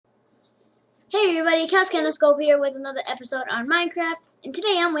everybody, cowscantnoscope here with another episode on Minecraft, and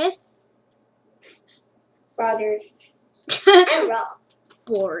today I'm with Roger. I'm Rock.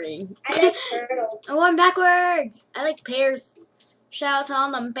 Boring. I like turtles. I'm going backwards. I like pears. Shout out to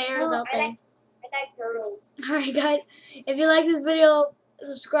all them pears out there. I like turtles. Alright guys, if you like this video,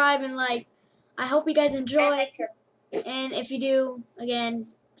 subscribe and like. I hope you guys I enjoy. like turtles. And if you do, again,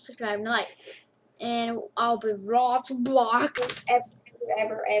 subscribe and like. And I'll be raw to block.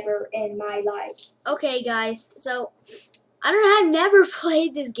 Ever in my life. Okay guys, so I've never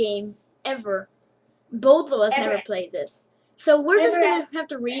played this game ever. Both of us never played this. So we're just gonna have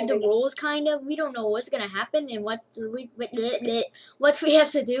to read the rules, kind of. We don't know what's gonna happen and what we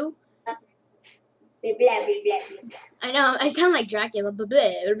have to do. Blah, blah, blah. I know, I sound like Dracula. Blah,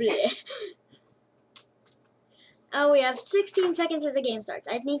 blah, blah. Oh, we have 16 seconds till the game starts.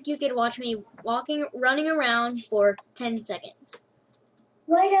 I think you could watch me running around for 10 seconds.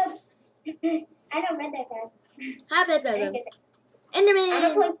 Wait up. I don't read that fast. Enderman.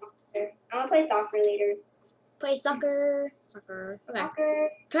 I'm gonna play soccer later. Play soccer. Soccer. Okay. Soccer.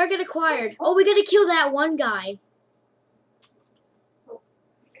 Target acquired. Oh, we gotta kill that one guy.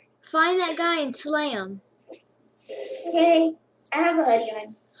 Find that guy and slay him. Okay. I have a hoodie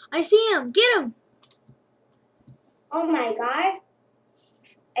on. I see him. Get him. Oh my god.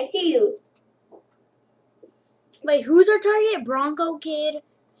 I see you. Wait, who's our target? Bronco Kid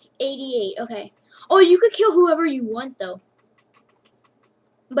 88. Okay. Oh, you could kill whoever you want, though.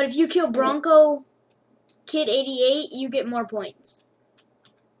 But if you kill Bronco Kid 88, you get more points.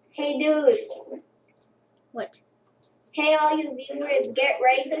 Hey, dude. What? Hey, all you viewers, get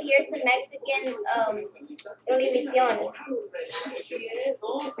ready to hear some Mexican, Univision.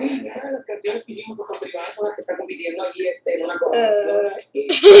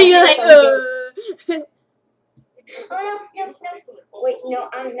 You're like, Oh, no. Wait, no,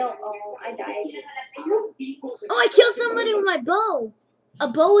 I died. Oh, I killed somebody with my bow. A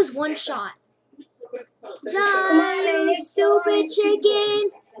bow is one shot. Die, you stupid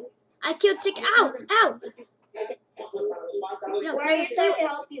chicken. I killed chicken. Ow, ow. No, Where are you stay. to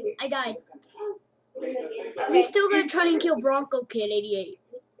help you? I died. Okay. We still gotta try and kill Bronco Kid 88.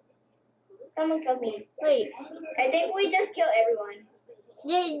 Someone killed me. Wait. I think we just killed everyone.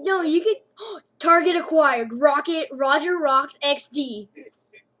 Yeah, no, you could. Target acquired. Roger RocksXD.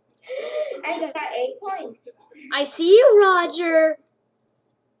 I got 8 points. I see you, Roger.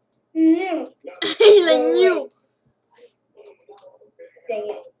 No. He's like new. Dang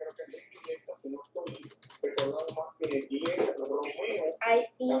it. I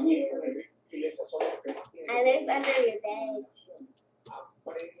see you. I live under your bed.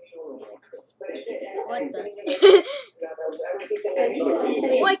 What the?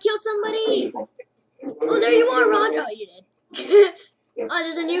 Oh, I killed somebody. Oh, there you are, Roger. Oh, you did. Oh,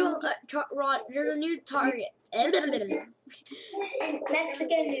 there's a new target.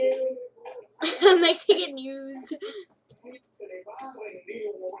 Mexican news. Mexican news.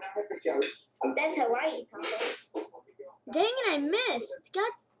 That's Hawaii, Taco. Dang it, I missed.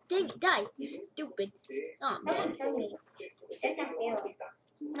 God dang it, die, you stupid. Oh, man. Someone killed me. That's not fair.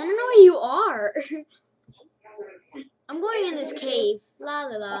 I don't know where you are. I'm going in this cave. La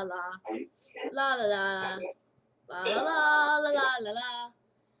la la la. La la la. La la la la la la la.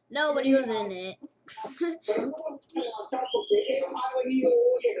 Nobody was in it.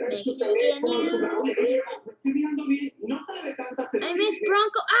 Mexican news. I missed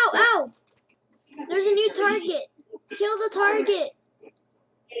Bronco. Ow, ow. There's a new target. Kill the target.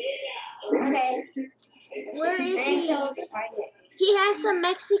 Okay. Where is he? He has some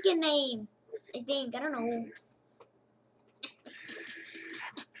Mexican name. I think. I don't know.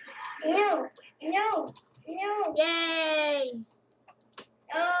 No. Yay.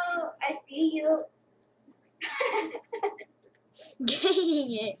 Oh, I see you. Dang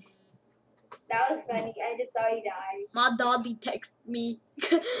it. That was funny. I just saw you die. My daddy texted me.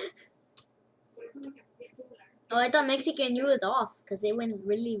 Oh, I thought Mexican knew was off because they went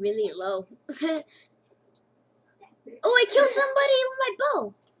really, really low. Oh, I killed somebody with my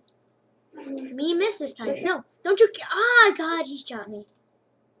bow. Me missed this time. No, don't you? Ah, God, he shot me.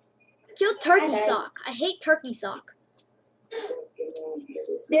 Kill Turkey Sock. I hate Turkey Sock.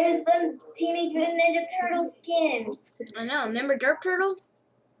 There's some Teenage Mutant Ninja Turtle skin. I know. Remember Derp Turtle?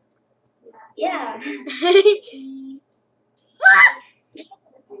 Yeah. I'm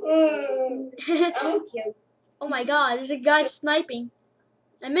cute. Oh my God! There's a guy sniping.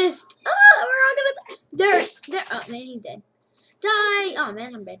 I missed. Oh, we're all gonna. There. Oh man, he's dead. Die. Oh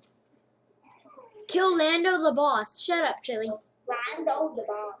man, I'm dead. Kill Lando the boss. Shut up, Chili. Lando the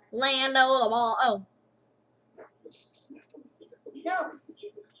boss. Lando the boss. Oh. No.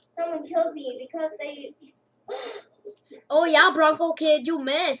 someone killed me because they. Oh yeah, Bronco kid, you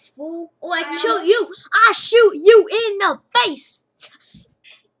missed, fool. Oh, I shoot you. I shoot you in the face.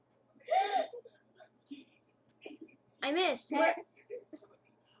 I missed. What?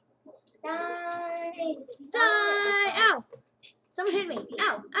 Die. Die! Ow! Someone hit me.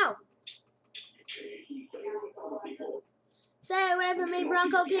 Ow! Ow! Stay away from me,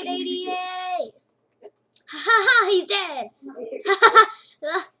 Bronco Kid 88! Ha ha ha! He's dead! Ha ha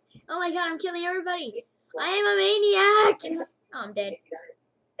ha! Oh my god, I'm killing everybody! I am a maniac! Oh, I'm dead.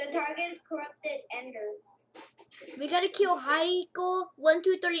 The target is corrupted ender. We gotta kill Heiko. 1,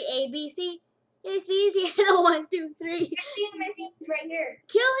 2, 3, A, B, C. It's easy. 1, 2, 3. I see him right here.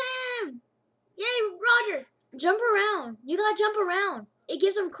 Kill him! Yay, Roger! Jump around. You gotta jump around. It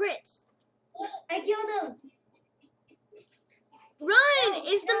gives them crits. I killed him. Run!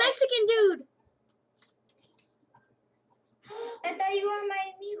 It's the Mexican dude. I thought you were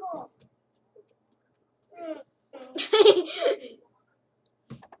my amigo.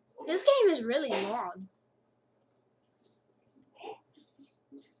 This game is really long.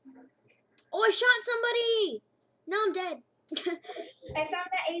 Oh, I shot somebody. Now I'm dead. I found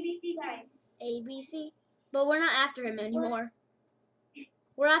that ABC guy. ABC? But we're not after him anymore.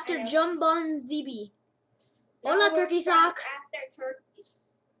 We're after Jumbon ZB. Hola, Turkey Sock. After Turkey.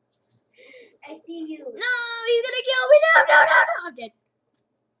 I see you. No, he's gonna kill me. No, no, no, no. I'm dead.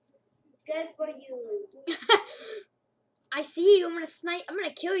 Good for you. I see you. I'm gonna snipe. I'm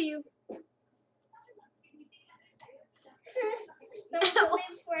gonna kill you. Someone told me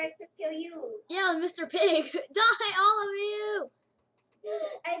before I could kill you. Yeah, Mr. Pig. Die, all of you.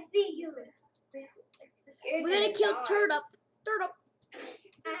 I see you. We gotta kill Turd Up. Turd Up.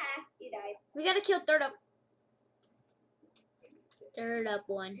 You died. We gotta kill Third Up. Third Up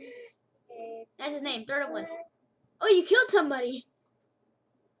one. That's his name, Third Up one. Oh, you killed somebody.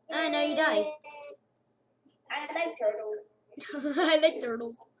 I know you died. I like turtles. I like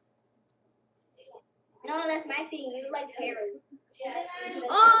turtles. No, that's my thing. You like parrots.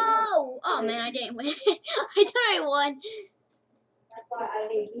 Oh! Oh man, I didn't win. I thought I won. That's why I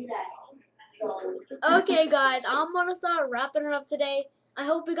made you that. Okay, guys, I'm gonna start wrapping it up today. I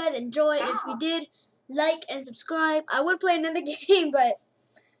hope you guys enjoy. If you did, like and subscribe. I would play another game, but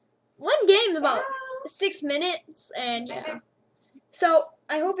one game is about 6 minutes, and yeah. So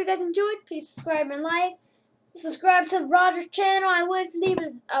I hope you guys enjoyed. Please subscribe and like. Subscribe to Roger's channel. I will leave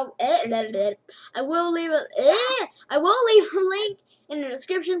a link in the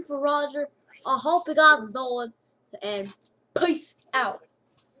description for Roger. I hope you guys enjoyed, and peace out.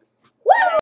 Woo!